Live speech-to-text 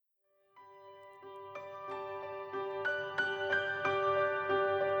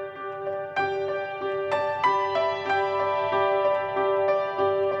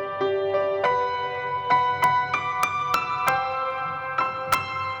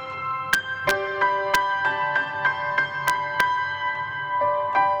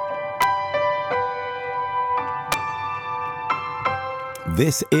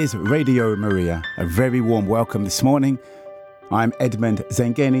This is Radio Maria. A very warm welcome this morning. I'm Edmund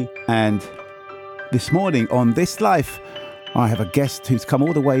Zengeni, and this morning on This Life, I have a guest who's come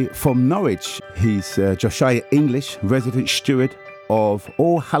all the way from Norwich. He's Joshia English, resident steward of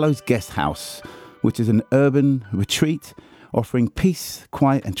All Hallows Guest House, which is an urban retreat offering peace,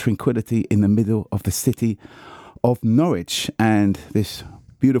 quiet and tranquility in the middle of the city of Norwich. And this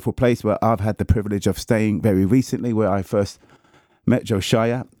beautiful place where I've had the privilege of staying very recently, where I first met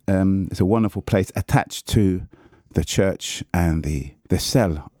Joshia. It's a wonderful place attached to the church and the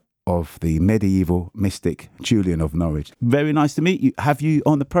cell of the medieval mystic Julian of Norwich. Very nice to meet you. Have you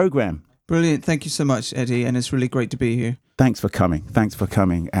on the programme? Brilliant. Thank you so much, Eddie. And it's really great to be here. Thanks for coming.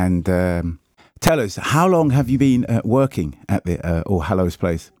 And tell us, how long have you been working at the All Hallows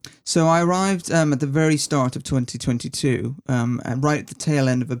place? So I arrived at the very start of 2022, and right at the tail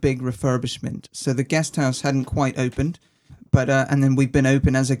end of a big refurbishment. So the guest house hadn't quite opened. But and then we've been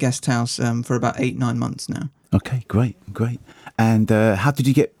open as a guest house for about 8-9 months now. Okay, great. And how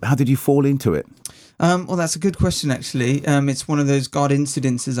did you fall into it? Well, that's a good question, actually. It's one of those God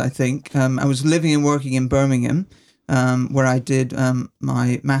incidences, I think. I was living and working in Birmingham, where I did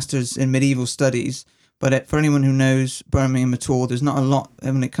my master's in medieval studies. But for anyone who knows Birmingham at all, there's not a lot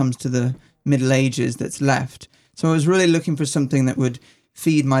when it comes to the Middle Ages that's left. So I was really looking for something that would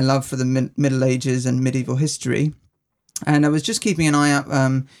feed my love for the Middle Ages and medieval history. And I was just keeping an eye out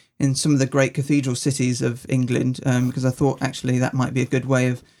in some of the great cathedral cities of England because I thought actually that might be a good way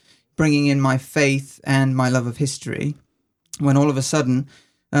of bringing in my faith and my love of history. When all of a sudden,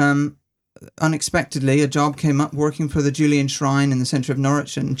 unexpectedly, a job came up working for the Julian Shrine in the centre of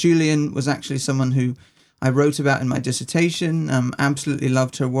Norwich. And Julian was actually someone who I wrote about in my dissertation, absolutely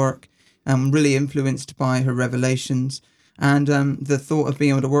loved her work, really influenced by her revelations. And the thought of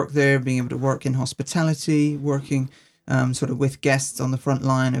being able to work there, being able to work in hospitality, working sort of with guests on the front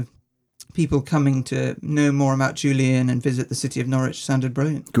line of people coming to know more about Julian and visit the city of Norwich sounded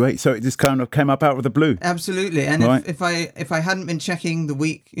brilliant. Great. So it just kind of came up out of the blue. Absolutely. And right. if I hadn't been checking the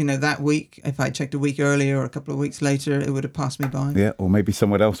week, that week, if I checked a week earlier or a couple of weeks later, it would have passed me by. Yeah. Or maybe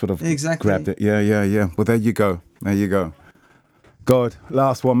someone else would have grabbed it. Yeah. Well, there you go. God,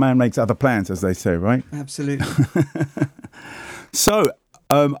 last one man makes other plans, as they say, right? Absolutely. So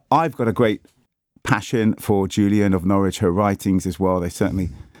I've got a great passion for Julian of Norwich, her writings as well. They certainly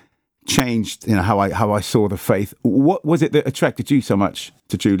changed, how I saw the faith. What was it that attracted you so much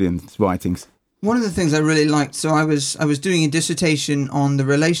to Julian's writings? One of the things I really liked, so I was doing a dissertation on the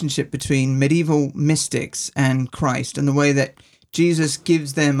relationship between medieval mystics and Christ and the way that Jesus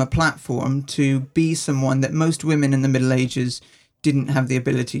gives them a platform to be someone that most women in the Middle Ages didn't have the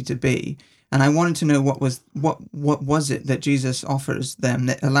ability to be. And I wanted to know what was it that Jesus offers them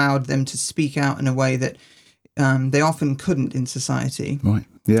that allowed them to speak out in a way that they often couldn't in society. Right.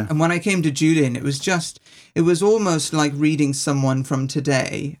 Yeah. And when I came to Julian, it was almost like reading someone from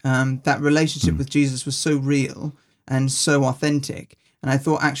today. That relationship with Jesus was so real and so authentic. And I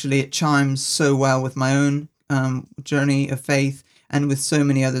thought actually it chimes so well with my own journey of faith and with so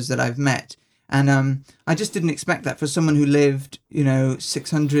many others that I've met. And I just didn't expect that for someone who lived,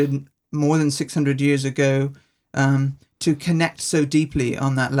 more than 600 years ago, to connect so deeply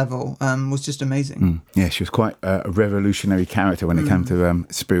on that level was just amazing. Yeah, she was quite a revolutionary character when it came to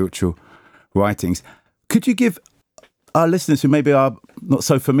spiritual writings. Could you give our listeners who maybe are not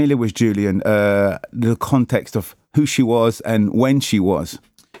so familiar with Julian the context of who she was and when she was?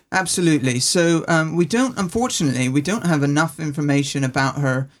 Absolutely. So we don't have enough information about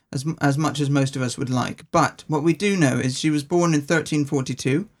her as much as most of us would like. But what we do know is she was born in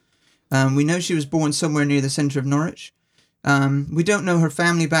 1342. We know she was born somewhere near the centre of Norwich. We don't know her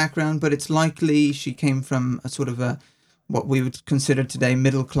family background, but it's likely she came from a sort of what we would consider today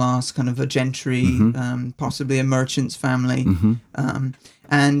middle class, kind of a gentry, possibly a merchant's family.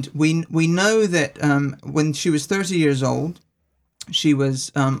 And we know that when she was 30 years old, she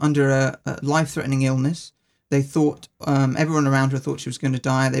was under a life-threatening illness. They thought, everyone around her thought she was going to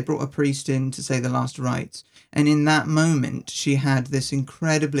die. They brought a priest in to say the last rites. And in that moment, she had this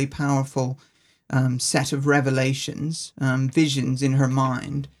incredibly powerful set of revelations, visions in her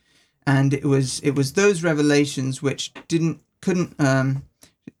mind. And it was those revelations which they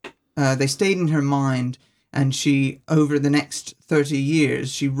stayed in her mind. And she, over the next 30 years,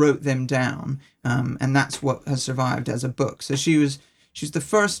 she wrote them down. And that's what has survived as a book. So she's the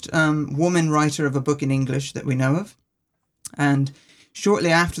first woman writer of a book in English that we know of. And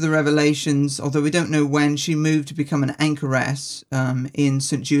shortly after the revelations, although we don't know when, she moved to become an Anchoress in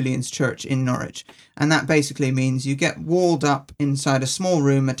St. Julian's Church in Norwich. And that basically means you get walled up inside a small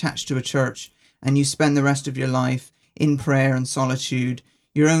room attached to a church and you spend the rest of your life in prayer and solitude.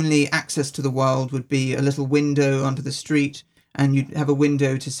 Your only access to the world would be a little window onto the street, and you'd have a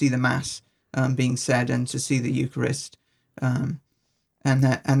window to see the Mass being said and to see the Eucharist. And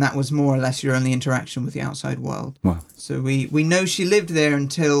that was more or less your only interaction with the outside world. Wow. So we know she lived there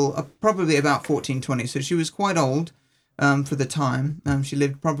until probably about 1420. So she was quite old for the time. She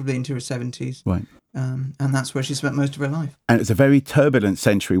lived probably into her 70s. Right. And that's where she spent most of her life. And it was a very turbulent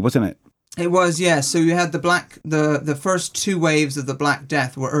century, wasn't it? It was, yeah. So you had the first two waves of the Black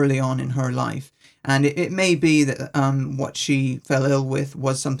Death were early on in her life. And it may be that what she fell ill with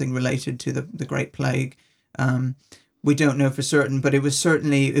was something related to the Great Plague. We don't know for certain, but it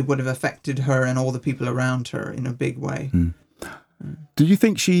would have affected her and all the people around her in a big way. Do you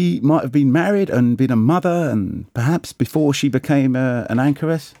think she might have been married and been a mother, and perhaps before she became an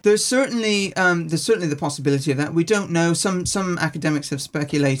anchoress? There's certainly the possibility of that. We don't know. Some academics have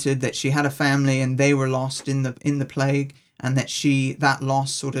speculated that she had a family and they were lost in the plague, and that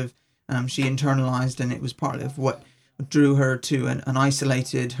loss sort of she internalized, and it was part of what drew her to an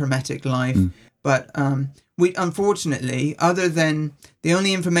isolated, hermetic life. But we unfortunately, other than the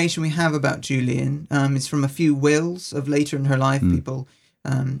only information we have about Julian is from a few wills of later in her life, people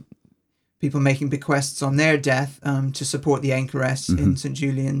making bequests on their death to support the Anchoress in St.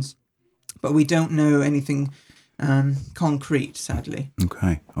 Julian's. But we don't know anything concrete, sadly.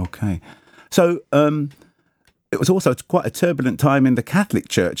 Okay. So it was also quite a turbulent time in the Catholic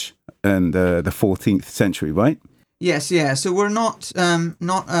Church in the 14th century, right? Yes, yeah. So we're not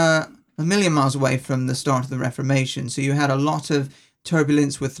a million miles away from the start of the Reformation. So you had a lot of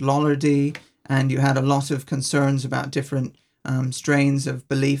turbulence with Lollardy, and you had a lot of concerns about different strains of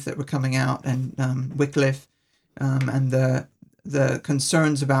belief that were coming out, and Wycliffe, and the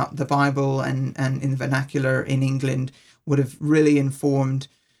concerns about the Bible and in the vernacular in England would have really informed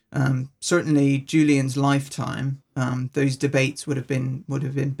certainly Julian's lifetime. Those debates would have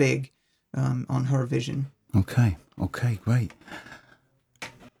been big on her vision. Okay, great.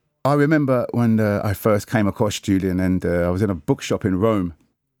 I remember when I first came across Julian, and I was in a bookshop in Rome,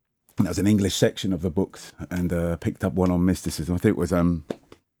 and there was an English section of the books, and picked up one on mysticism. I think it was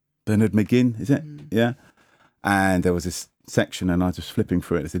Bernard McGinn, is it? Yeah. And there was this section, and I was just flipping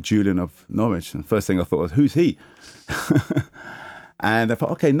through it. It's a Julian of Norwich, and the first thing I thought was, who's he? And I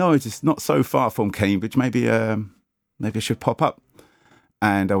thought, okay, Norwich is not so far from Cambridge. Maybe I should pop up.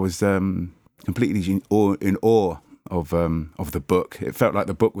 And I was completely in awe of the book. It felt like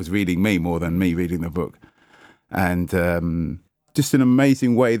the book was reading me more than me reading the book. And just an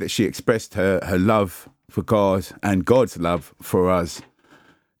amazing way that she expressed her love for God and God's love for us.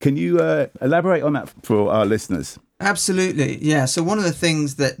 Can you elaborate on that for our listeners? Absolutely, yeah. So one of the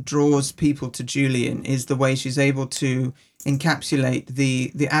things that draws people to Julian is the way she's able to encapsulate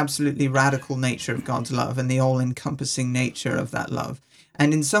the absolutely radical nature of God's love and the all-encompassing nature of that love.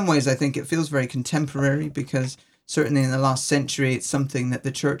 And in some ways, I think it feels very contemporary, because certainly in the last century, it's something that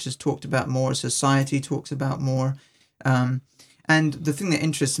the church has talked about more, society talks about more. And the thing that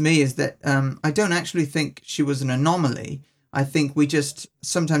interests me is that I don't actually think she was an anomaly. I think we just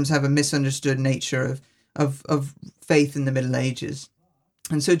sometimes have a misunderstood nature of faith in the Middle Ages.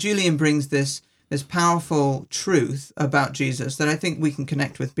 And so Julian brings this powerful truth about Jesus that I think we can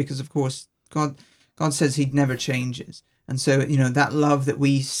connect with, because, of course, God says he never changes. And so, that love that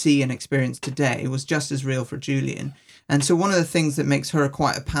we see and experience today was just as real for Julian. And so one of the things that makes her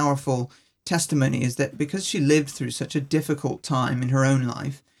quite a powerful testimony is that because she lived through such a difficult time in her own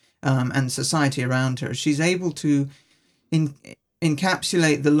life and society around her, she's able to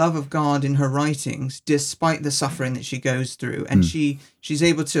encapsulate the love of God in her writings despite the suffering that she goes through. And she's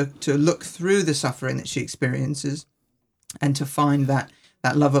able to look through the suffering that she experiences and to find that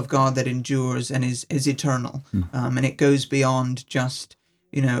love of God that endures and is eternal. And it goes beyond just,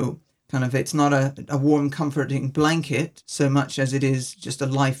 it's not a warm, comforting blanket so much as it is just a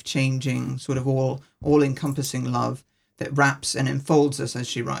life-changing, sort of all-encompassing love that wraps and enfolds us, as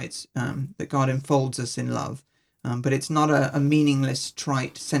she writes, that God enfolds us in love. But it's not a meaningless,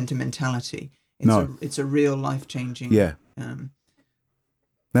 trite sentimentality. It's a real life-changing... Yeah.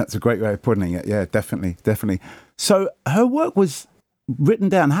 That's a great way of putting it. Yeah, definitely. So her work was written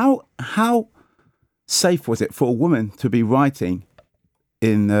down. How safe was it for a woman to be writing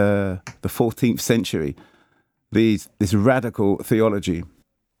in the 14th century this radical theology?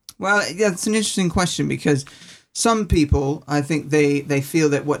 Well, yeah, it's an interesting question, because some people, I think they feel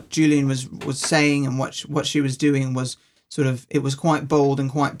that what Julian was saying and what she was doing was it was quite bold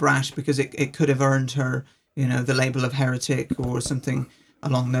and quite brash, because it could have earned her, the label of heretic or something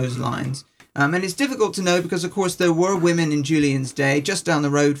along those lines. And it's difficult to know because, of course, there were women in Julian's day. Just down the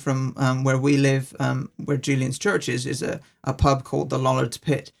road from where we live, where Julian's church is a pub called the Lollards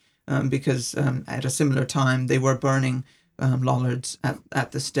Pit, because at a similar time they were burning Lollards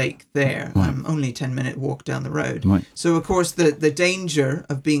at the stake there, Right. only 10-minute walk down the road. Right. So, of course, the danger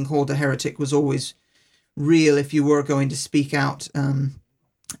of being called a heretic was always real if you were going to speak out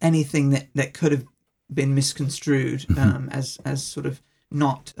anything that could have been misconstrued as sort of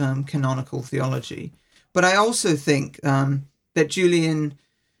not canonical theology. But I also think that Julian...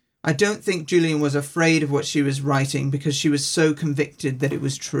 I don't think Julian was afraid of what she was writing because she was so convicted that it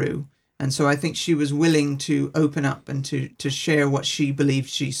was true. And so I think she was willing to open up and to share what she believed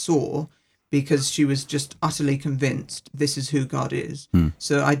she saw because she was just utterly convinced this is who God is.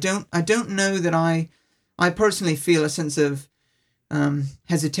 So I don't know that I personally feel a sense of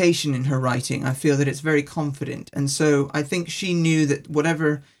hesitation in her writing. I feel that it's very confident. And so I think she knew that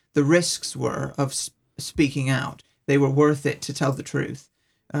whatever the risks were of speaking out, they were worth it to tell the truth.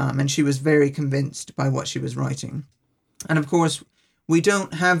 And she was very convinced by what she was writing. And of course, we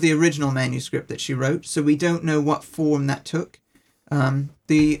don't have the original manuscript that she wrote, so we don't know what form that took.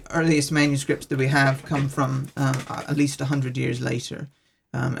 The earliest manuscripts that we have come from at least 100 years later.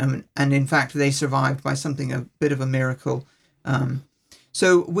 And in fact, they survived by something a bit of a miracle.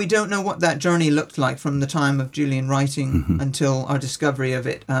 So we don't know what that journey looked like from the time of Julian writing until our discovery of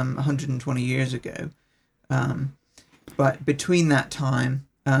it 120 years ago. But between that time...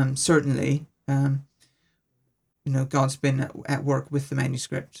 certainly, God's been at work with the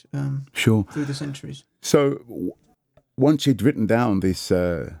manuscript Sure. through the centuries. So once you'd written down this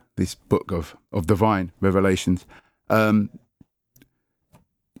this book of divine revelations,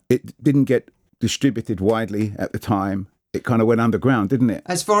 it didn't get distributed widely at the time. It kind of went underground, didn't it?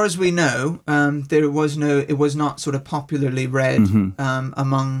 As far as we know, it was not sort of popularly read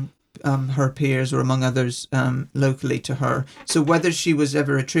among her peers or among others locally to her. So whether she was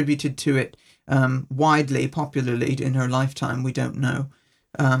ever attributed to it widely, popularly in her lifetime, we don't know.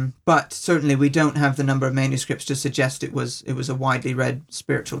 But certainly we don't have the number of manuscripts to suggest it was a widely read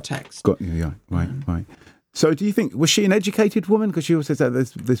spiritual text. Got you, yeah, right. So do you think, was she an educated woman? Because she also said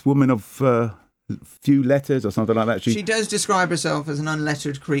this woman of few letters or something like that. She does describe herself as an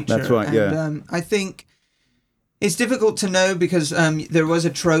unlettered creature. That's right, yeah. And I think it's difficult to know because there was a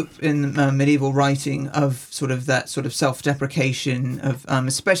trope in medieval writing of sort of that sort of self-deprecation of,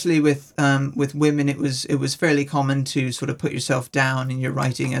 especially with women. It was fairly common to sort of put yourself down in your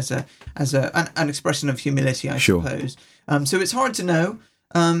writing as an expression of humility, I suppose. So it's hard to know.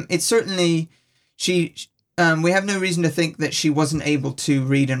 It's certainly we have no reason to think that she wasn't able to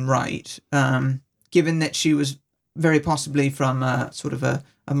read and write, given that she was very possibly from a sort of a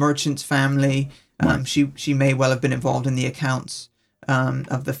merchant's family. She may well have been involved in the accounts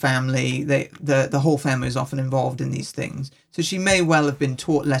of the family. The whole family is often involved in these things. So she may well have been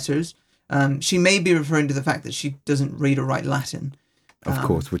taught letters. She may be referring to the fact that she doesn't read or write Latin. Of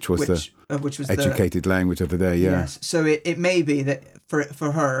course, which was the educated language of the day, yeah. Yes. So it may be that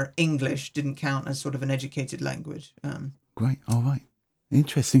for her, English didn't count as sort of an educated language. Great, all right.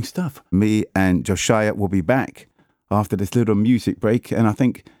 Interesting stuff. Me and Joshia will be back after this little music break, and I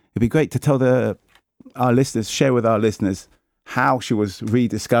think it'd be great to tell our listeners, share with our listeners how she was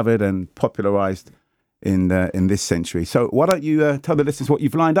rediscovered and popularized in this century. So why don't you tell the listeners what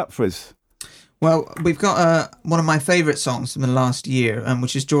you've lined up for us? Well, we've got one of my favourite songs from the last year,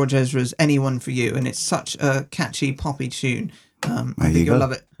 which is George Ezra's Anyone for You, and it's such a catchy, poppy tune. I think you'll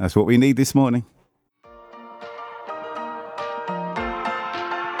love it. That's what we need this morning.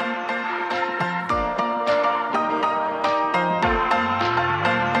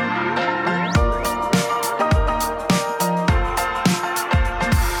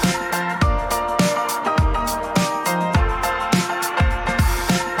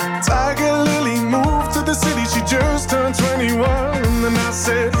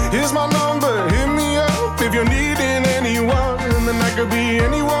 Here's my number, hit me up if you're needing anyone. And then I could be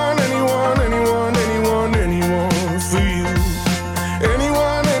anyone for you.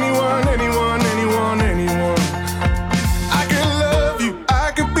 Anyone. I could love you,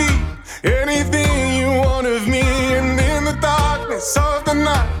 I could be anything you want of me. And in the darkness of the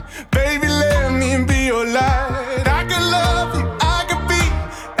night, baby, let me be your light. I could love you, I could be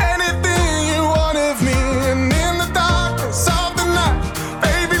anything you want of me. And in the darkness of the night,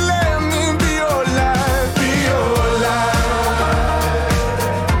 baby, let me be your light, be your light,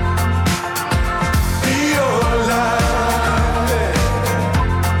 be your light.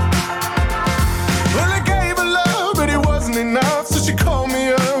 Well, I gave her love, but it wasn't enough, so she called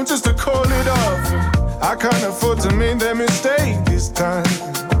me up just to call it off. I can't afford to make that mistake this time.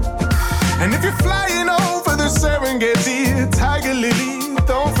 And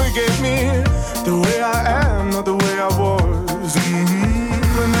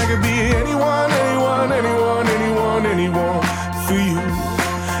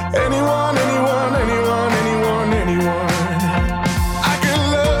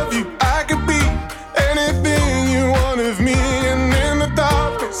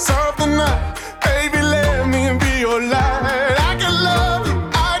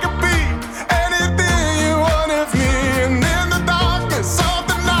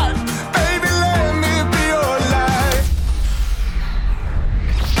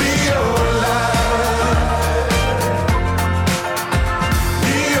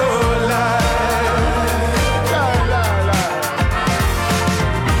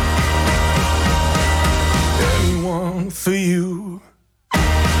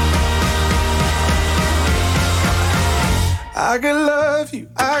love you,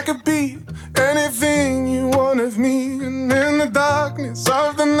 I could be anything you want of me. And in the darkness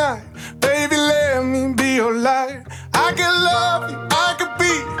of the night, baby, let me be your light. I could love you, I could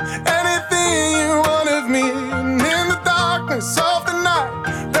be anything you want of me. And in the darkness of the night,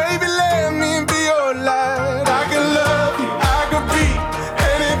 baby, let me be your light. I could love you, I could be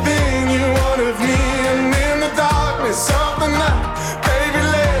anything you want of me. And in the darkness of the night, baby,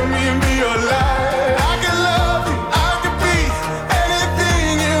 let me be your light. I could love you, I could be anything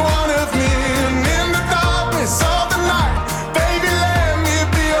you want of me. And in the darkness of the night, baby, let me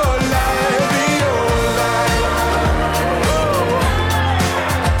be your light. Be your light.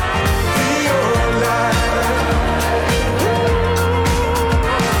 Be your light.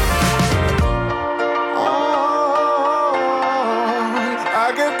 Oh, I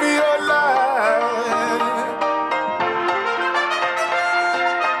could be your light.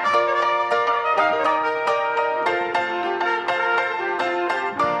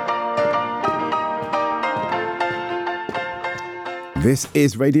 This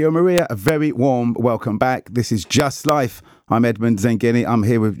is Radio Maria. A very warm welcome back. This is Just Life. I'm Edmund Zengeni. I'm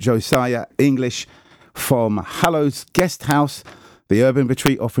here with Joshia English from Hallows Guest House, the urban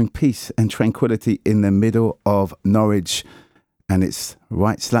retreat offering peace and tranquility in the middle of Norwich. And it's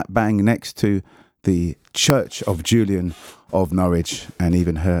right slap bang next to the Church of Julian of Norwich and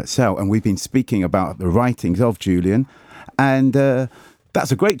even her cell. And we've been speaking about the writings of Julian. And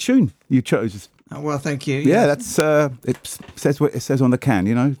that's a great tune you chose. Oh, well, thank you. Yeah, that's it says what it says on the can,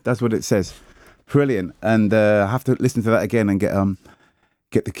 you know. That's what it says. Brilliant. And I have to listen to that again and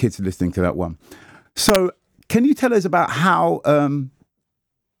get the kids listening to that one. So, can you tell us about how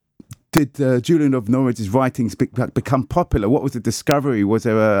did Julian of Norwich's writings become popular? What was the discovery? Was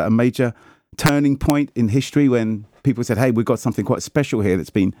there a major turning point in history when people said, "Hey, we've got something quite special here that's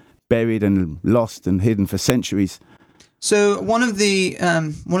been buried and lost and hidden for centuries"? So one of the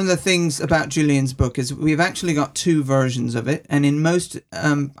things about Julian's book is we've actually got two versions of it, and in most,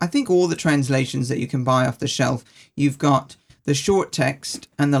 I think all the translations that you can buy off the shelf, you've got the short text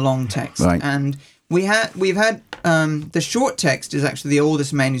and the long text. Right. And we've had the short text is actually the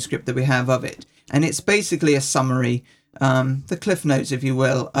oldest manuscript that we have of it, and it's basically a summary, the cliff notes, if you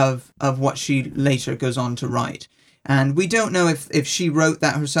will, of what she later goes on to write. And we don't know if she wrote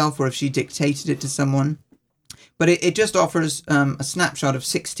that herself or if she dictated it to someone. But it just offers a snapshot of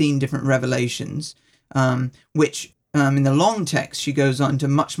 16 different revelations, which in the long text, she goes on to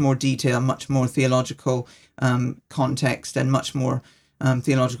much more detail, much more theological context and much more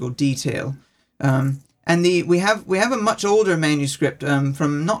theological detail. And we have a much older manuscript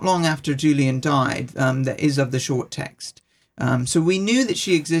from not long after Julian died that is of the short text. So we knew that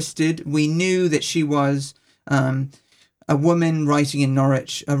she existed. We knew that she was a woman writing in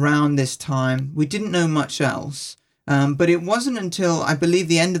Norwich around this time. We didn't know much else. But it wasn't until, I believe,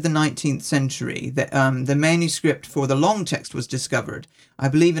 the end of the 19th century that the manuscript for the long text was discovered, I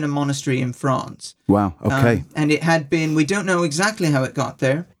believe in a monastery in France. Wow, okay. And it had been, we don't know exactly how it got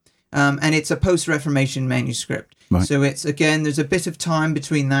there, and it's a post-Reformation manuscript. Right. So it's, again, there's a bit of time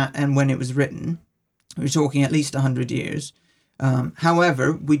between that and when it was written. We're talking at least 100 years.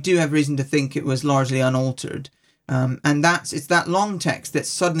 However, we do have reason to think it was largely unaltered. And it's that long text that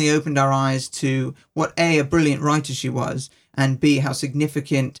suddenly opened our eyes to what a brilliant writer she was, and B, how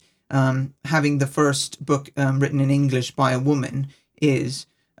significant having the first book written in English by a woman is.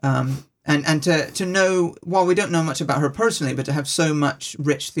 And to know, while we don't know much about her personally, but to have so much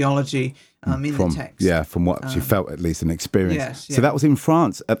rich theology in the text. Yeah, from what she felt, at least, and experienced. Yes, yeah. So that was in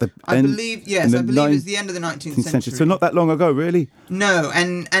France at the end? I believe it was the end of the 19th century. So not that long ago, really? No,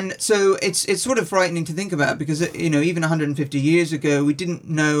 and so it's sort of frightening to think about, because, you know, even 150 years ago, we didn't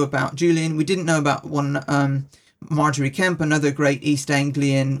know about Julian. We didn't know about one Marjorie Kemp, another great East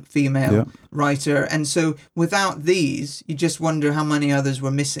Anglian female writer. And so without these, you just wonder how many others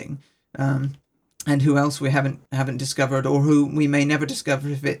were missing. And who else we haven't discovered, or who we may never discover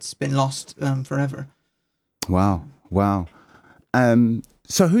if it's been lost forever. Wow.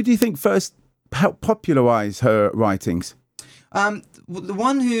 So who do you think first helped popularise her writings? The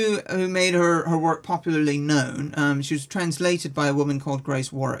one who made her work popularly known, she was translated by a woman called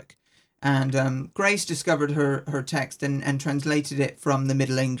Grace Warwick. And Grace discovered her text and translated it from the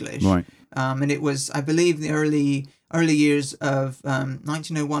Middle English. Right. And it was, I believe, the early years of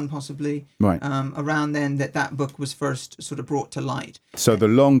 1901, possibly. Right. Around then that book was first sort of brought to light. So the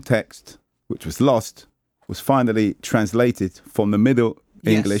long text, which was lost, was finally translated from the Middle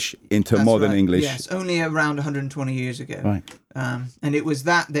English into modern English. Yes, only around 120 years ago. Right. And it was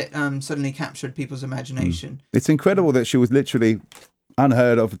that suddenly captured people's imagination. It's incredible that she was literally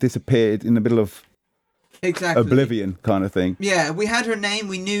unheard of, disappeared in the middle of Exactly. oblivion kind of thing. Yeah, we had her name.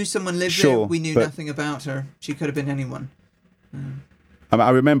 We knew someone lived Sure, there. We knew but- nothing about her. She could have been anyone. I mean, I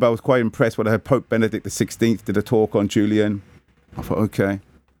remember I was quite impressed when I heard Pope Benedict XVI did a talk on Julian. I thought, okay,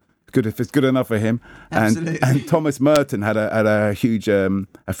 good if it's good enough for him. Absolutely. And Thomas Merton had a huge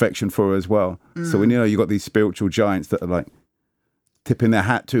affection for her as well. So when you got these spiritual giants that are like tipping their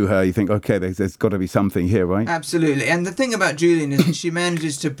hat to her, you think, okay, there's got to be something here, right? Absolutely. And the thing about Julian is that she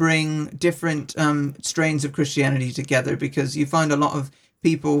manages to bring different strains of Christianity together, because you find a lot of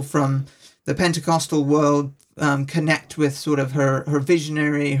people from the Pentecostal world connect with sort of her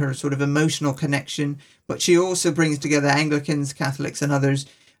visionary, her sort of emotional connection. But she also brings together Anglicans, Catholics and others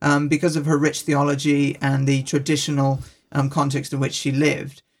because of her rich theology and the traditional context in which she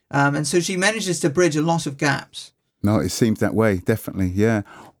lived. And so she manages to bridge a lot of gaps. No, it seems that way, definitely, yeah.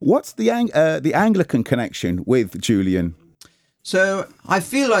 What's the Anglican connection with Julian? So I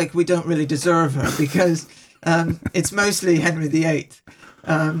feel like we don't really deserve her because it's mostly Henry VIII.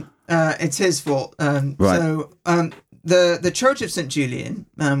 It's his fault. Right. So the Church of St. Julian,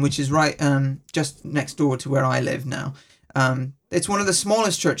 which is right just next door to where I live now, it's one of the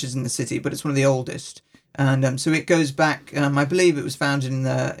smallest churches in the city, but it's one of the oldest. And so it goes back, I believe it was founded in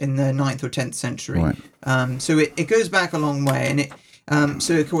the 9th or 10th century. Right. So it goes back a long way. And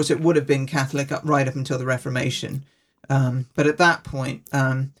so, of course, it would have been Catholic right up until the Reformation. But at that point,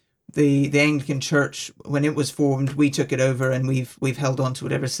 the Anglican Church, when it was formed, we took it over, and we've held on to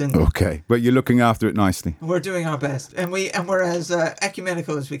it ever since. Okay, but you're looking after it nicely. We're doing our best, and we're as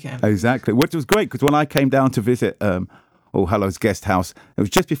ecumenical as we can. Exactly, which was great, because when I came down to visit Hallows Guest House, it was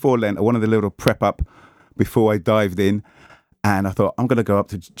just before Lent. I wanted a little prep up before I dived in, and I thought, I'm going to go up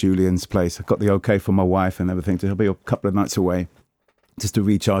to Julian's place. I got the okay from my wife and everything to be a couple of nights away just to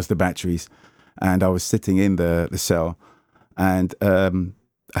recharge the batteries. And I was sitting in the cell, and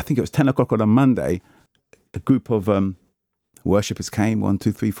I think it was 10 o'clock on a Monday. A group of worshippers came, 1,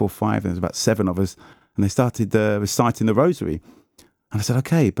 2, 3, 4, 5. There was about 7 of us, and they started reciting the rosary. And I said,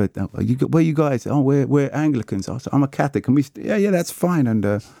 okay, but where are you guys? Oh, we're Anglicans. I said, I'm a Catholic. And yeah, that's fine. And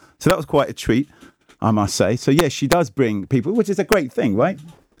so that was quite a treat, I must say. So yes, she does bring people, which is a great thing, right?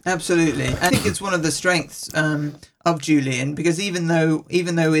 Absolutely. I think it's one of the strengths of Julian, because even though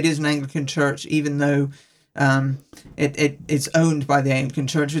it is an Anglican church, even though it's owned by the Anglican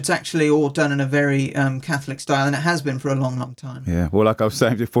Church, it's actually all done in a very Catholic style, and it has been for a long, long time. Yeah, well, like I was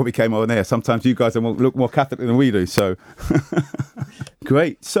saying before we came on air, sometimes you guys look more Catholic than we do, so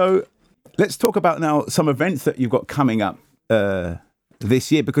great. So let's talk about now some events that you've got coming up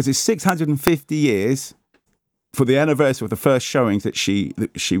this year, because it's 650 years for the anniversary of the first showings that she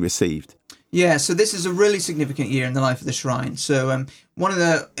received. Yeah, so this is a really significant year in the life of the shrine. So one of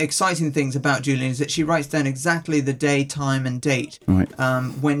the exciting things about Julian is that she writes down exactly the day, time and date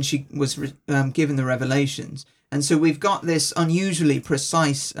when she was given the revelations. And so we've got this unusually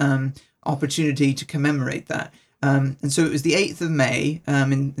precise opportunity to commemorate that. And so it was the 8th of May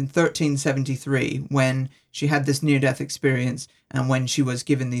in 1373 when she had this near-death experience, and when she was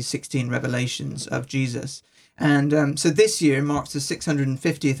given these 16 revelations of Jesus. And so this year marks the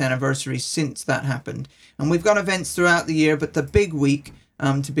 650th anniversary since that happened. And we've got events throughout the year, but the big week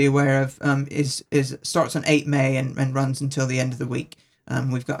to be aware of is starts on 8 May and runs until the end of the week.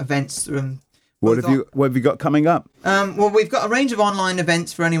 We've got events. What have you got coming up? Well, we've got a range of online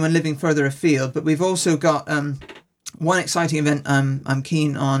events for anyone living further afield, but we've also got one exciting event I'm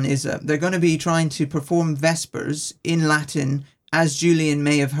keen on is they're going to be trying to perform Vespers in Latin as Julian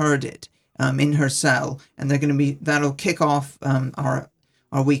may have heard it. In her cell, and that'll kick off our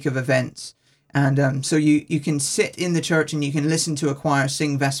week of events. And so you can sit in the church and you can listen to a choir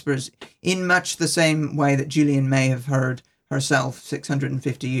sing Vespers in much the same way that Julian may have heard herself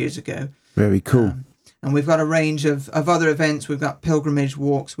 650 years ago. Very cool. And we've got a range of other events. We've got pilgrimage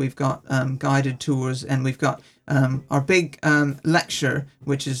walks, we've got guided tours, and we've got our big lecture,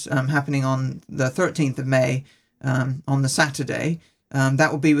 which is happening on the 13th of May on the Saturday.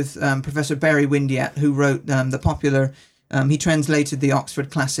 That will be with Professor Barry Windiat, who wrote the popular, he translated the Oxford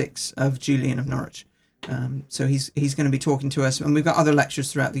Classics of Julian of Norwich. So he's going to be talking to us, and we've got other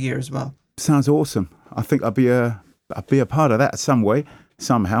lectures throughout the year as well. Sounds awesome. I think I'll be a part of that some way,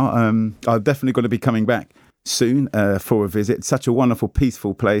 somehow. I'm definitely going to be coming back soon for a visit. It's such a wonderful,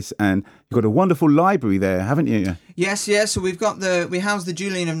 peaceful place, and you've got a wonderful library there, haven't you? Yes. So we house the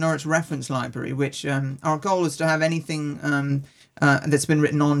Julian of Norwich Reference Library, which our goal is to have anything that's been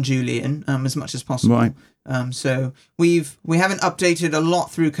written on Julian as much as possible. Right. So we haven't updated a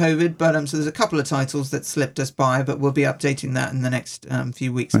lot through COVID, but so there's a couple of titles that slipped us by, but we'll be updating that in the next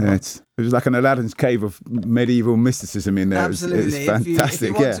few weeks. Yeah, it was like an Aladdin's cave of medieval mysticism in there. Absolutely, it's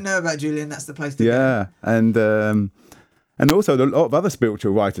fantastic. If you want to know about Julian, that's the place to go. Yeah, and also a lot of other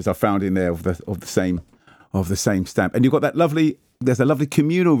spiritual writers are found in there of the same stamp. And you've got there's a lovely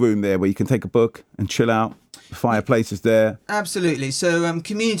communal room there where you can take a book and chill out. The fireplace is there. Absolutely. So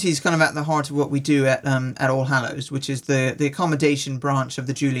community is kind of at the heart of what we do at All Hallows, which is the accommodation branch of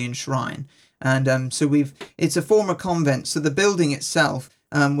the Julian Shrine. And so it's a former convent. So the building itself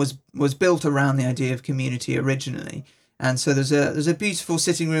was built around the idea of community originally. And so there's a beautiful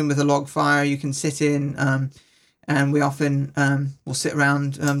sitting room with a log fire you can sit in. And we often will sit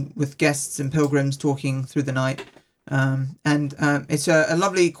around with guests and pilgrims talking through the night. It's a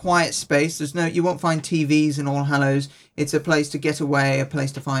lovely quiet space. You won't find TVs in All Hallows. It's a place to get away, a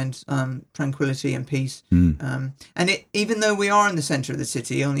place to find tranquility and peace. Even though we are in the centre of the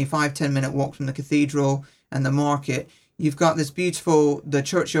city, only 5-10 minute walk from the cathedral and the market, you've got this the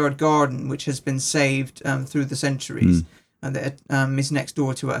churchyard garden, which has been saved through the centuries, that is next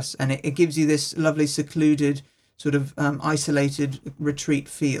door to us, and it gives you this lovely secluded sort of isolated retreat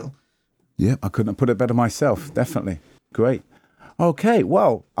feel. Yeah, I couldn't have put it better myself. Definitely. Great. Okay,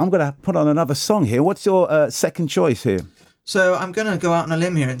 well, I'm going to put on another song here. What's your second choice here? So I'm going to go out on a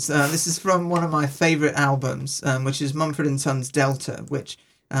limb here. This is from one of my favourite albums, which is Mumford & Sons' Delta, which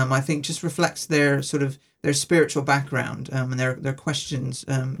I think just reflects their spiritual background and their questions.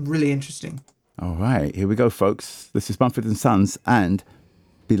 Really interesting. All right, here we go, folks. This is Mumford & Sons and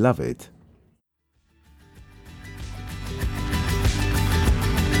Beloved.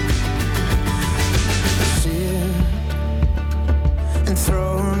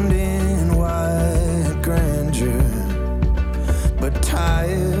 Enthroned in white grandeur, but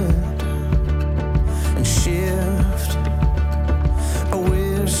tired and shift a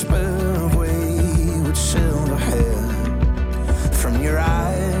whisper of wayward silver hair from your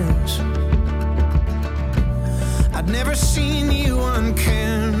eyes. I'd never seen you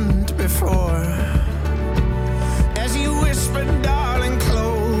unkempt before. As you whispered, darling,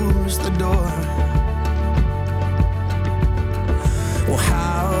 close the door. Well,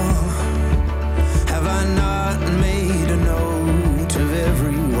 how have I not made a note of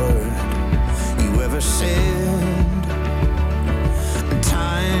every word you ever said? And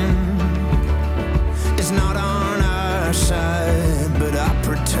time is not on our side, but I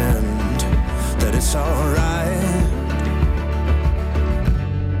pretend that it's alright.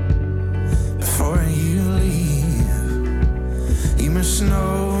 Before you leave, you must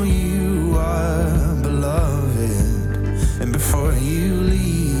know you are beloved. And before you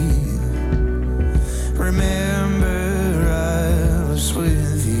leave, remember I was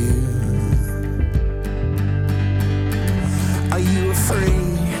with you. Are you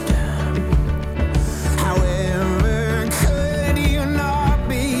afraid? However, could you not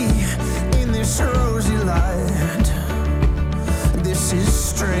be in this rosy light? This is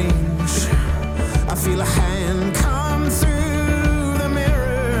strange. I feel a hand come through the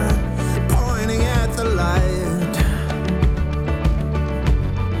mirror, pointing at the light.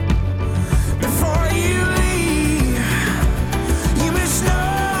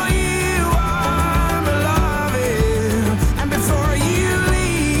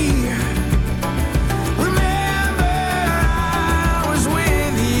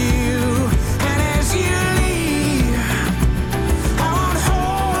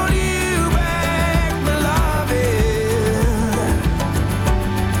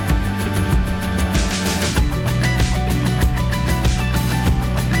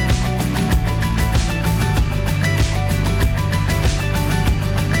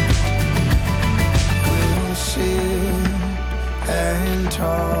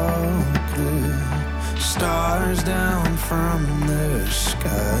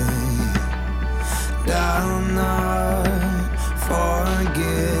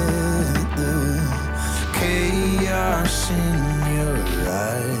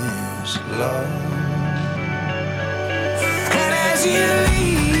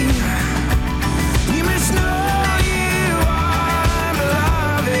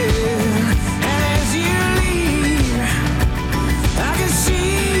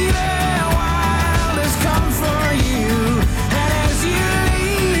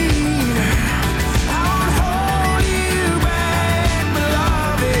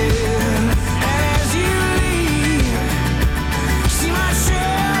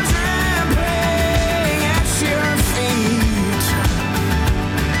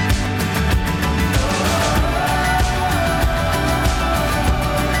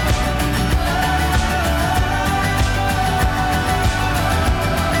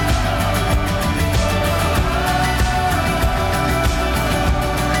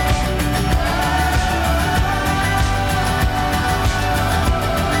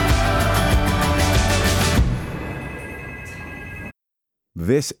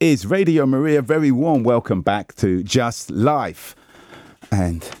 This is Radio Maria. Very warm welcome back to Just Life.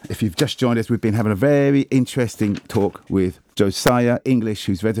 And if you've just joined us, we've been having a very interesting talk with Joshia English,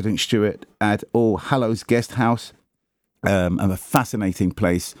 who's resident steward at All Hallows Guest House, and a fascinating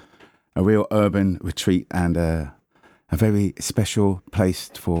place, a real urban retreat, and a very special place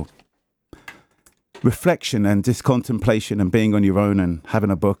for reflection and just contemplation and being on your own and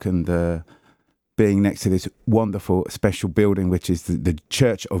having a book and being next to this wonderful special building, which is the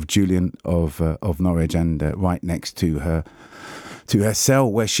Church of Julian of Norwich, and right next to her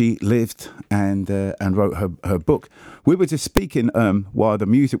cell where she lived and wrote her book. We were just speaking while the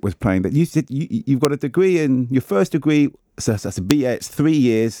music was playing that you said you've got a degree in your first degree. So that's a BA. It's 3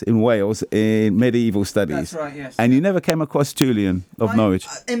 years in Wales in medieval studies. That's right, yes. And you never came across Julian of Norwich.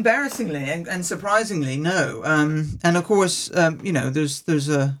 Embarrassingly and surprisingly, no. And of course, there's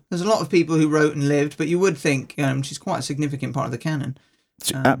a lot of people who wrote and lived, but you would think she's quite a significant part of the canon.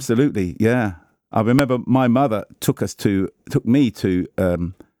 Absolutely, yeah. I remember my mother took me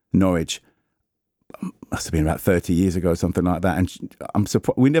to Norwich. Must have been about 30 years ago, something like that. And I'm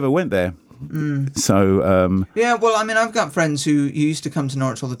surprised we never went there. So yeah, well, I mean, I've got friends who used to come to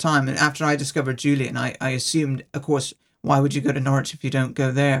Norwich all the time, and after I discovered Julian, I assumed, of course, why would you go to Norwich if you don't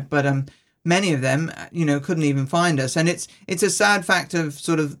go there? But many of them, couldn't even find us, and it's a sad fact of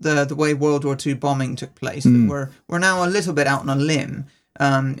sort of the way World War II bombing took place. That we're now a little bit out on a limb.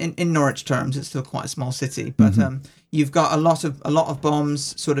 In Norwich terms, it's still quite a small city, but you've got a lot of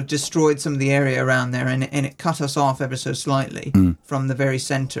bombs sort of destroyed some of the area around there, and it cut us off ever so slightly from the very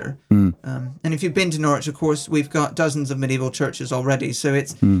centre. And if you've been to Norwich, of course, we've got dozens of medieval churches already, so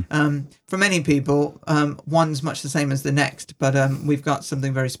it's for many people one's much the same as the next, but we've got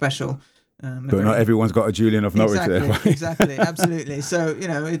something very special. But not everyone's got a Julian of Norwich there, right? Exactly, absolutely. So,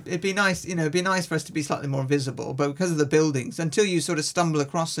 it'd be nice, for us to be slightly more visible, but because of the buildings, until you sort of stumble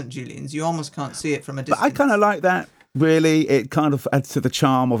across St. Julian's, you almost can't see it from a distance. But I kind of like that, really. It kind of adds to the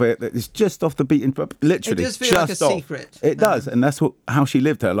charm of it. It's just off the beaten, literally. It does feel like a secret. It does, and that's how she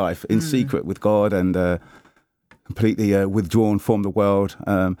lived her life, in secret with God and completely withdrawn from the world.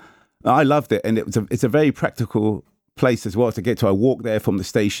 I loved it, and it's a very practical place as well to get to. I walked there from the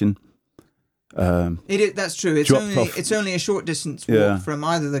station. That's true. It's only a short distance walk from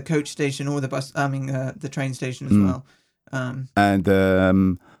either the coach station or the train station as well. And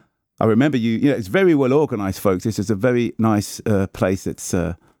I remember it's very well organised, folks. This is a very nice place. It's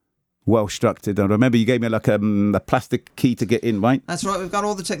well structured. And I remember you gave me like a plastic key to get in, right? That's right. We've got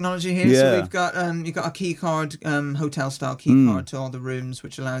all the technology here. So we've got you've got a key card, hotel style key card to all the rooms,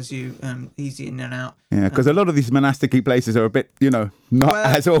 which allows you easy in and out. Yeah, because a lot of these monastic places are a bit, not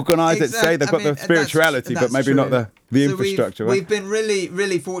as organised. Let's say they've got the spirituality, but maybe not the infrastructure. We've been really,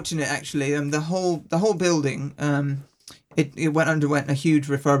 really fortunate actually. The whole building. It underwent a huge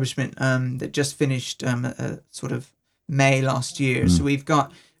refurbishment that just finished sort of May last year. So we've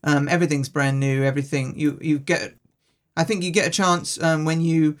got. Everything's brand new. Everything you get, I think you get a chance when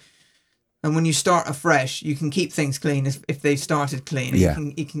you start afresh. You can keep things clean if they started clean. Yeah.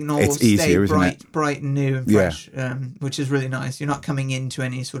 You can all it's stay easier, bright and new and fresh, which is really nice. You're not coming into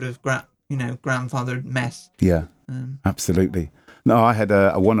any sort of grandfathered mess. Yeah, absolutely. No, I had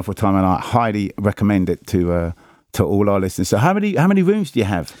a wonderful time, and I highly recommend it to all our listeners. So how many rooms do you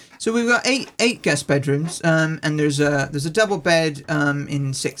have? So we've got eight guest bedrooms, and there's a double bed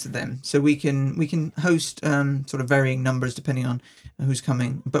in 6 of them. So we can host sort of varying numbers depending on who's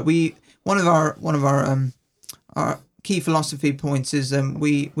coming. But one of our key philosophy points is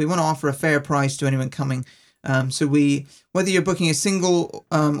we want to offer a fair price to anyone coming. So whether you're booking a single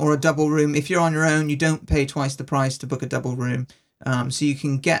or a double room, if you're on your own, you don't pay twice the price to book a double room. So you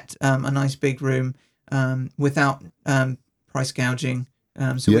can get a nice big room without price gouging.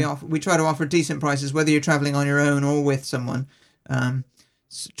 We try to offer decent prices whether you're traveling on your own or with someone,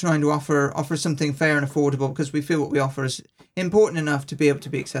 trying to offer something fair and affordable, because we feel what we offer is important enough to be able to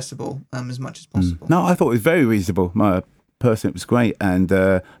be accessible as much as possible. No, I thought it was very reasonable. My person, it was great. And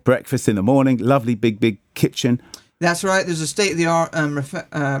breakfast in the morning, lovely big kitchen. That's right. There's a state-of-the-art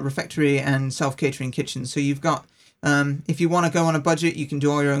refectory and self-catering kitchen. So you've got if you want to go on a budget, you can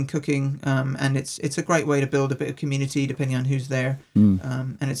do all your own cooking, and it's a great way to build a bit of community depending on who's there.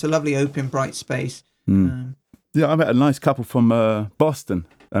 And it's a lovely open, bright space. I met a nice couple from Boston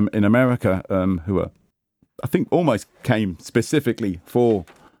in America who I think almost came specifically for.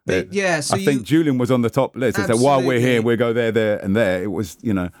 I think Julian was on the top list. So while we're here, we'll go there, and there. It was,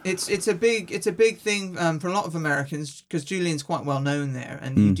 It's a big thing for a lot of Americans, because Julian's quite well known there,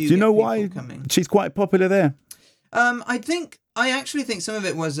 and do you know why coming. She's quite popular there? I think I actually think some of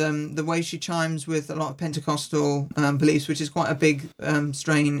it was the way she chimes with a lot of Pentecostal beliefs, which is quite a big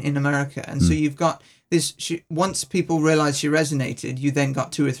strain in America. And so you've got this, once people realised she resonated, you then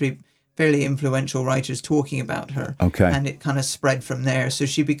got 2 or 3 fairly influential writers talking about her. Okay. And it kind of spread from there. So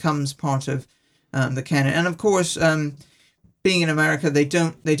she becomes part of the canon. And of course, being in America, they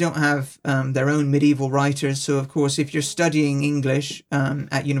don't have their own medieval writers. So of course, if you're studying English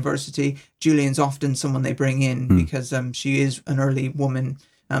at university, Julian's often someone they bring in because she is an early woman.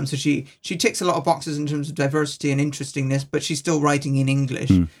 So she ticks a lot of boxes in terms of diversity and interestingness, but she's still writing in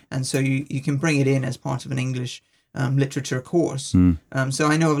English, and so you can bring it in as part of an English literature course. So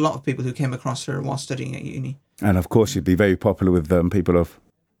I know of a lot of people who came across her while studying at uni. And of course, she'd be very popular with people of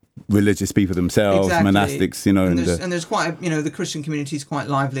religious people themselves, Exactly. monastics, you know. And there's quite the Christian community is quite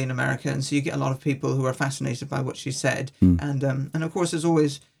lively in America, and so you get a lot of people who are fascinated by what she said. And of course, there's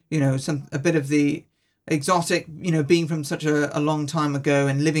always a bit of the exotic, being from such a long time ago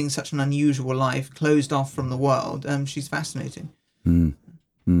and living such an unusual life, closed off from the world. She's fascinating.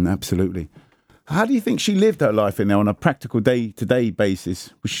 Absolutely. How do you think she lived her life in there on a practical day-to-day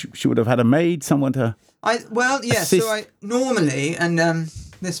basis? She would have had a maid, someone to assist? So normally, and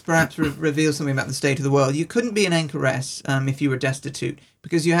this perhaps reveals something about the state of the world, you couldn't be an anchoress if you were destitute,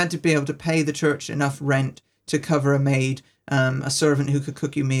 because you had to be able to pay the church enough rent to cover a maid, a servant who could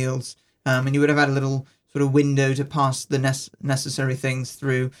cook you meals, and you would have had a little sort of window to pass the necessary things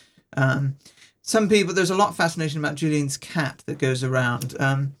through. Some people, there's a lot of fascination about Julian's cat that goes around.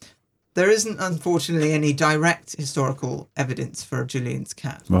 There isn't, unfortunately, any direct historical evidence for Julian's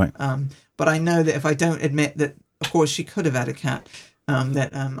cat. Right. But I know that if I don't admit that, of course, she could have had a cat,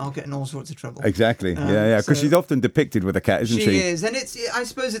 I'll get in all sorts of trouble. Exactly. Because she's often depicted with a cat, isn't she? She is, and I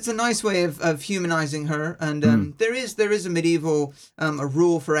suppose it's a nice way of humanising her. And there is a medieval a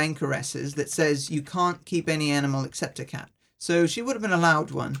rule for anchoresses that says you can't keep any animal except a cat. So she would have been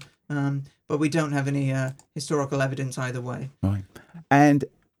allowed one, but we don't have any historical evidence either way. Right. And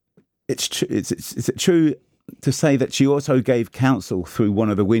is it true to say that she also gave counsel through one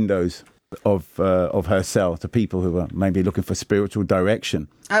of the windows of her cell to people who were maybe looking for spiritual direction?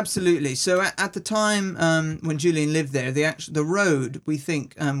 Absolutely. So at the time when Julian lived there, the road, we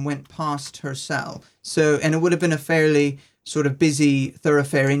think, went past her cell. And it would have been a fairly sort of busy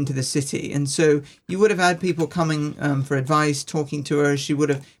thoroughfare into the city. And so you would have had people coming for advice, talking to her. She would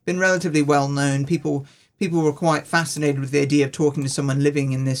have been relatively well known. People were quite fascinated with the idea of talking to someone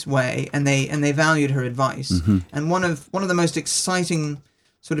living in this way, and they valued her advice. And one of the most exciting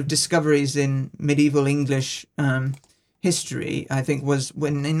sort of discoveries in medieval English history, I think, was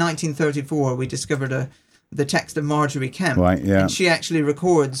when in 1934 we discovered the text of Marjorie Kemp. Right, yeah. And she actually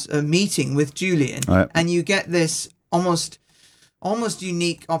records a meeting with Julian, right. And you get this almost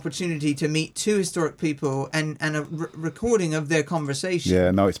unique opportunity to meet 2 historic people and a recording of their conversation.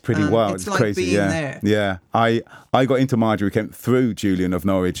 Yeah, no, it's pretty wild. It's like crazy. being there. Yeah. I got into Marjorie Kemp through Julian of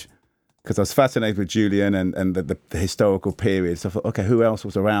Norwich because I was fascinated with Julian and the historical periods. So I thought, okay, who else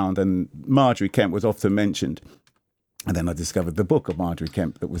was around? And Marjorie Kemp was often mentioned. And then I discovered the book of Marjorie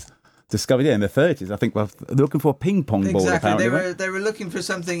Kemp that was discovered in the 30s. I think they're looking for a ping pong ball. Exactly. Apparently, They were looking for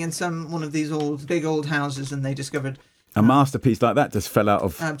something in one of these big old houses, and they discovered a masterpiece like that just fell out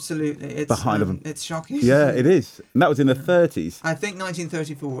of absolutely behind of them. It's shocking. Yeah, it is. And that was in the 30s. I think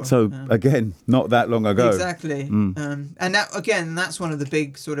 1934. So again, not that long ago. Exactly. And that's one of the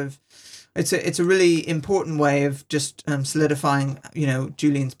big sort of. It's a really important way of just solidifying,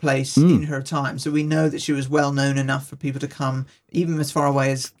 Julian's place in her time. So we know that she was well known enough for people to come, even as far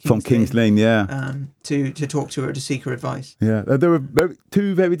away as King's Lane, yeah, to talk to her, to seek her advice. Yeah, there were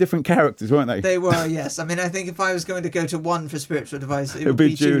 2 very different characters, weren't they? They were, yes. I mean, I think if I was going to go to one for spiritual advice, it would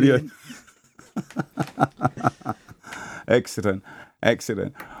be Julian. Excellent.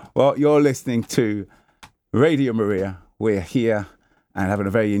 Well, you're listening to Radio Maria. We're here and having a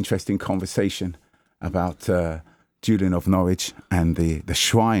very interesting conversation about Julian of Norwich and the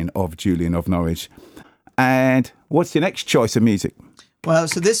shrine of Julian of Norwich. And what's your next choice of music? Well,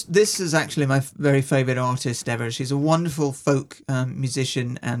 so this is actually my very favourite artist ever. She's a wonderful folk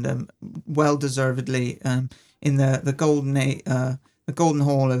musician and well-deservedly in the golden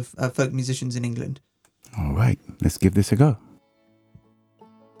hall of folk musicians in England. All right, let's give this a go.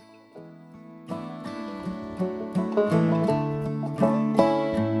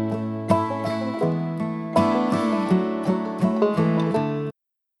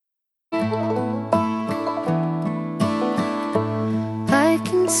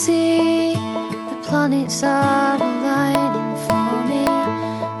 See the planets are aligning for me.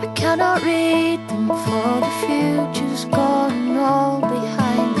 I cannot read them, for the future's gone all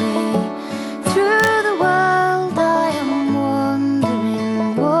behind me. Through the world I am walking.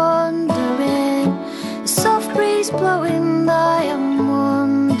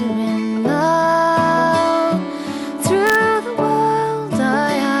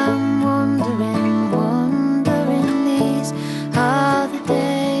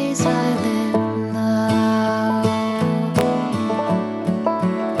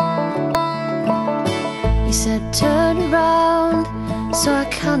 You said turn around, so I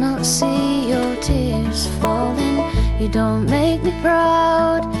cannot see your tears falling. You don't make me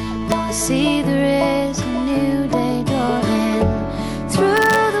proud. Now I see there is a new day dawning.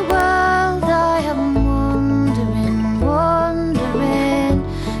 Through the world I am wandering, wandering.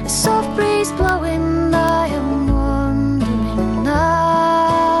 A soft breeze blowing, I am wandering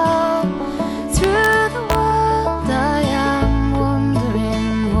now. Through the world I am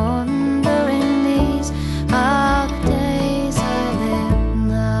wandering, wandering. These are the days I live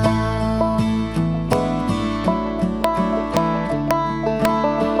now.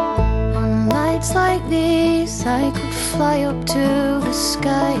 On nights like these I could fly up to the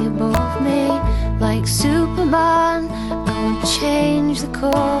sky above me. Like Superman, I would change the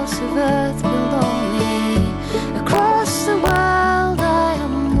course of earth below me. Across the world I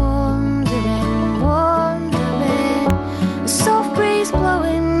am wandering, wandering. A soft breeze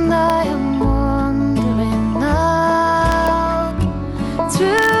blowing, I am wandering now.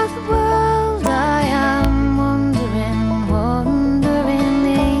 Through the world I am wandering, wandering.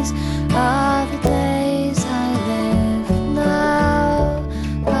 These are the days I live now.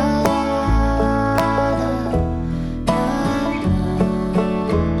 La,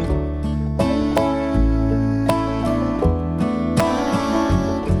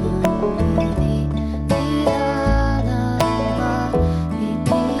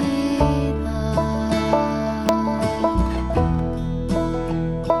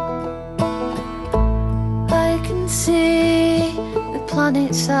 I can see the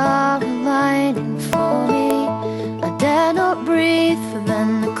planets are aligning for me. I dare not breathe, for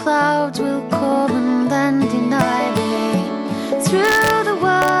then the clouds will come and then deny me. Through the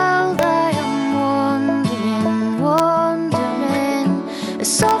world I am wandering, wandering. A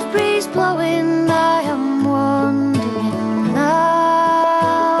soft breeze blowing, I am wandering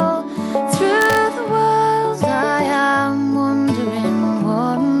now. Through the world I am wandering,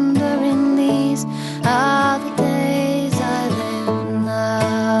 wandering. These are the days I live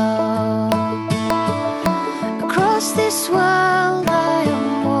now. Across this world I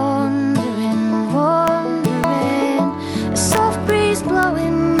am wandering, wandering. A soft breeze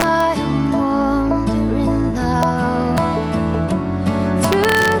blowing, I am wandering now.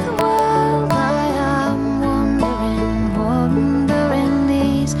 Through the world I am wandering, wandering.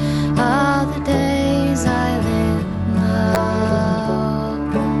 These are the days I live now.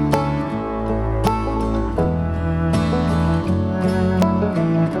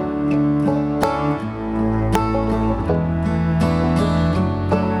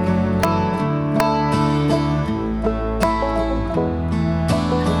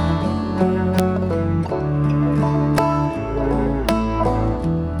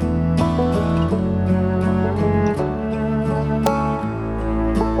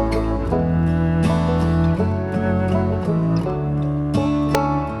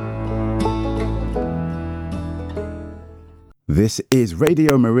 This is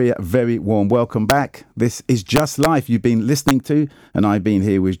Radio Maria. Very warm welcome back. This is Just Life you've been listening to, and I've been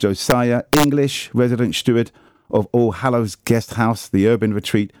here with Josiah, English resident steward of All Hallows Guest House, the urban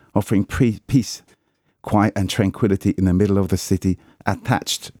retreat, offering peace, quiet and tranquility in the middle of the city,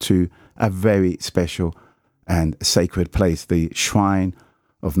 attached to a very special and sacred place, the shrine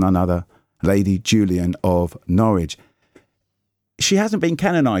of none other, Lady Julian of Norwich. She hasn't been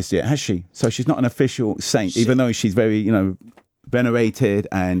canonized yet, has she? So she's not an official saint, even though she's very, venerated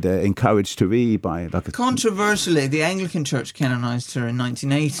and encouraged to read by like a... Controversially, the Anglican Church canonized her in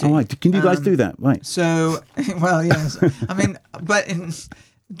 1980. Oh, right. Can you guys do that? Right. So, well, yes. I mean, but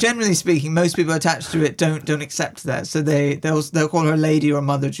generally speaking, most people attached to it don't accept that. So they'll call her Lady or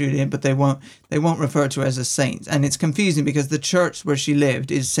Mother Julian, but they won't refer to her as a saint. And it's confusing because the church where she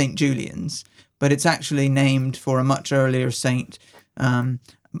lived is St. Julian's, but it's actually named for a much earlier saint,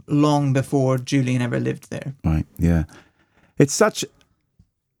 long before Julian ever lived there. Right. Yeah. It's such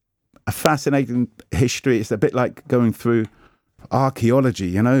a fascinating history. It's a bit like going through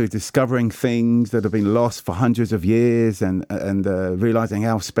archaeology, discovering things that have been lost for hundreds of years and realizing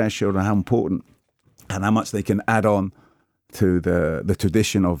how special and how important and how much they can add on to the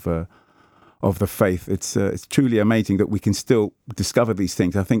tradition of the faith. It's truly amazing that we can still discover these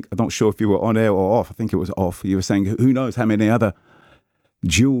things. I'm not sure if you were on air or off. I think it was off. You were saying who knows how many other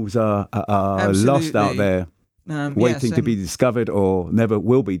jewels are lost out there. Waiting to be discovered or never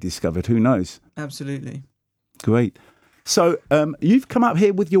will be discovered. Who knows? Absolutely. Great. So you've come up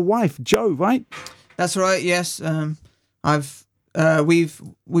here with your wife, Jo, right? That's right, yes. I've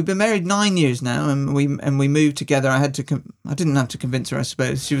we've been married 9 years now, and we moved together. I didn't have to convince her, I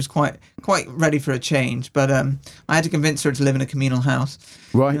suppose. She was quite ready for a change, but I had to convince her to live in a communal house.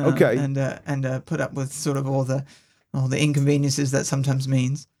 Right. Okay. And put up with sort of all the inconveniences that sometimes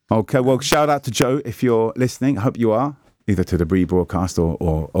means. Okay. Well, shout out to Joe if you're listening. I hope you are, either to the rebroadcast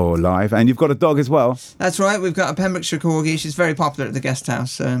or live. And you've got a dog as well. That's right. We've got a Pembrokeshire Corgi. She's very popular at the guest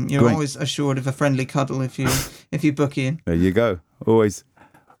house. You're Great. always assured of a friendly cuddle if you book in. There you go. Always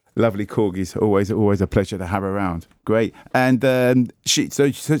lovely corgis. Always a pleasure to have around. Great. And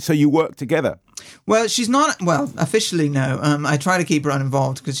so you work together. Well, she's not. Well, officially, no. I try to keep her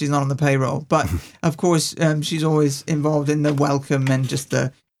uninvolved because she's not on the payroll. But of course, she's always involved in the welcome and just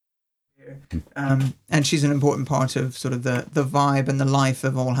the. And she's an important part of sort of the vibe and the life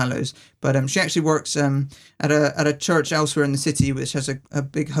of All Hallows. But she actually works at a church elsewhere in the city, which has a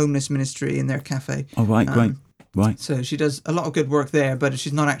big homeless ministry in their cafe. Oh, right, great. Right. So she does a lot of good work there, but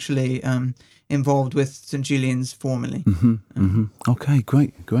she's not actually involved with St. Julian's formally. Okay,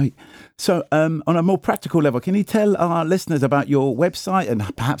 great. So on a more practical level, can you tell our listeners about your website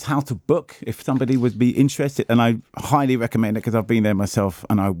and perhaps how to book if somebody would be interested? And I highly recommend it because I've been there myself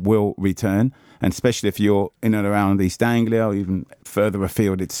and I will return. And especially if you're in and around East Anglia or even further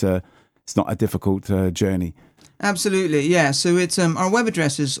afield, it's not a difficult journey. Absolutely, yeah. So it's our web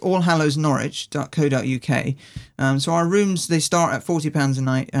address is allhallowsnorwich.co.uk. So our rooms, they start at £40 a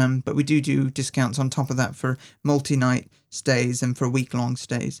night, but we do discounts on top of that for multi-night stays and for week-long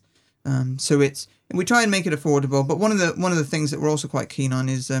stays. So we try and make it affordable. But one of the things that we're also quite keen on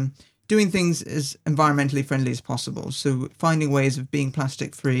is doing things as environmentally friendly as possible. So finding ways of being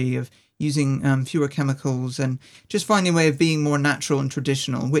plastic free, of using fewer chemicals, and just finding a way of being more natural and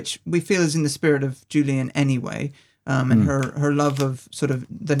traditional, which we feel is in the spirit of Julian anyway, and her love of sort of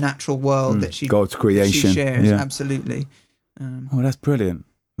the natural world that God's creation she shares. Yeah. Absolutely. That's brilliant.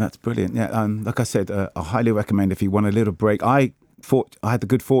 Yeah, like I said, I highly recommend if you want a little break. I had the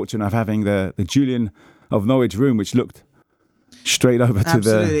good fortune of having the Julian of Norwich room, which looked straight over to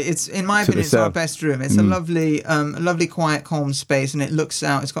Absolutely. It's, in my opinion, it's our best room. It's a lovely, quiet, calm space, and it looks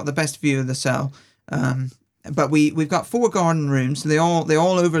out. It's got the best view of the cell. But we've got 4 garden rooms. So they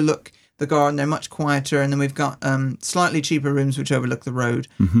all overlook the garden. They're much quieter, and then we've got slightly cheaper rooms which overlook the road,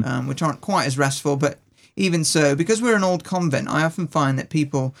 which aren't quite as restful. But even so, because we're an old convent, I often find that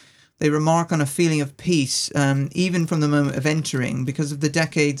people, they remark on a feeling of peace, even from the moment of entering, because of the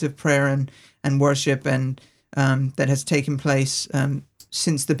decades of prayer and worship and that has taken place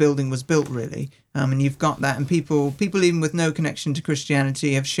since the building was built, really. And you've got that, and people even with no connection to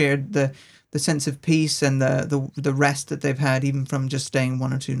Christianity have shared the sense of peace and the rest that they've had, even from just staying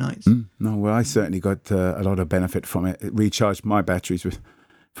 1 or 2 nights. No, well, I certainly got a lot of benefit from it. It recharged my batteries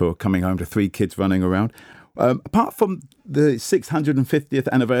for coming home to 3 kids running around. Apart from the 650th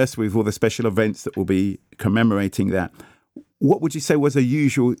anniversary with all the special events that will be commemorating that, what would you say was a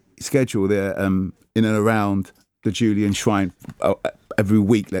usual schedule there in and around the Julian Shrine every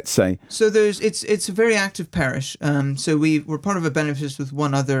week, let's say? So it's a very active parish. So we're part of a benefice with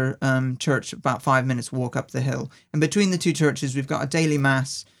one other church, about 5 minutes walk up the hill. And between the 2 churches, we've got a daily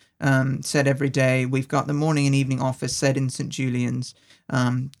mass said every day. We've got the morning and evening office said in St. Julian's.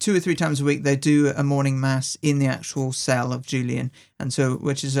 2 or 3 times a week, they do a morning mass in the actual cell of Julian, and so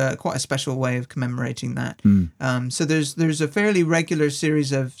which is quite a special way of commemorating that. So there's a fairly regular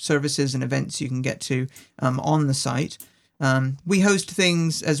series of services and events you can get to on the site. We host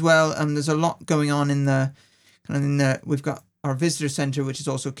things as well. There's a lot going on in the we've got our visitor centre, which is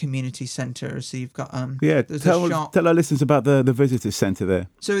also a community centre. So you've got tell our listeners about the visitor centre there.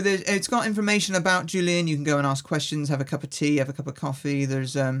 So it's got information about Julian. You can go and ask questions, have a cup of tea, have a cup of coffee.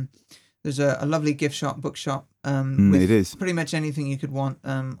 There's a lovely gift shop, bookshop. With it is pretty much anything you could want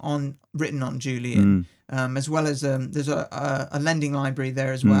wrin on Julian. As well as there's a lending library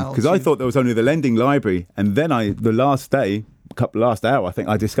there as well. Because I thought there was only the lending library, and then the last hour, I think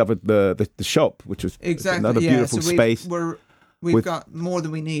I discovered the shop, which was another beautiful space. We've got more than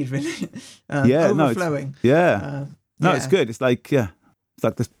we need, really. Overflowing. It's good. It's like the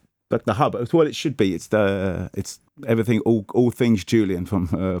hub. It's what it should be. It's everything, all things Julian,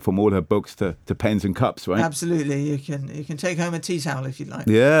 from all her books to pens and cups, right? Absolutely. You can take home a tea towel if you'd like.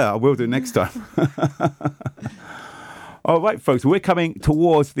 Yeah, I will do next time. All right, folks, we're coming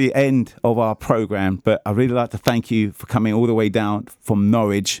towards the end of our programme, but I'd really like to thank you for coming all the way down from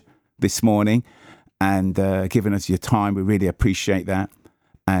Norwich this morning and giving us your time. We really appreciate that.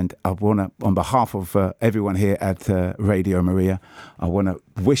 And I want to, on behalf of everyone here at Radio Maria, I want to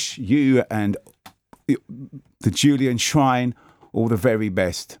wish you and the Julian Shrine all the very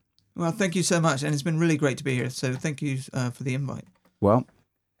best. Well, thank you so much, and it's been really great to be here. So thank you for the invite. Well,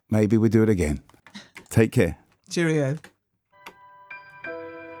 maybe we'll do it again. Take care. Cheerio.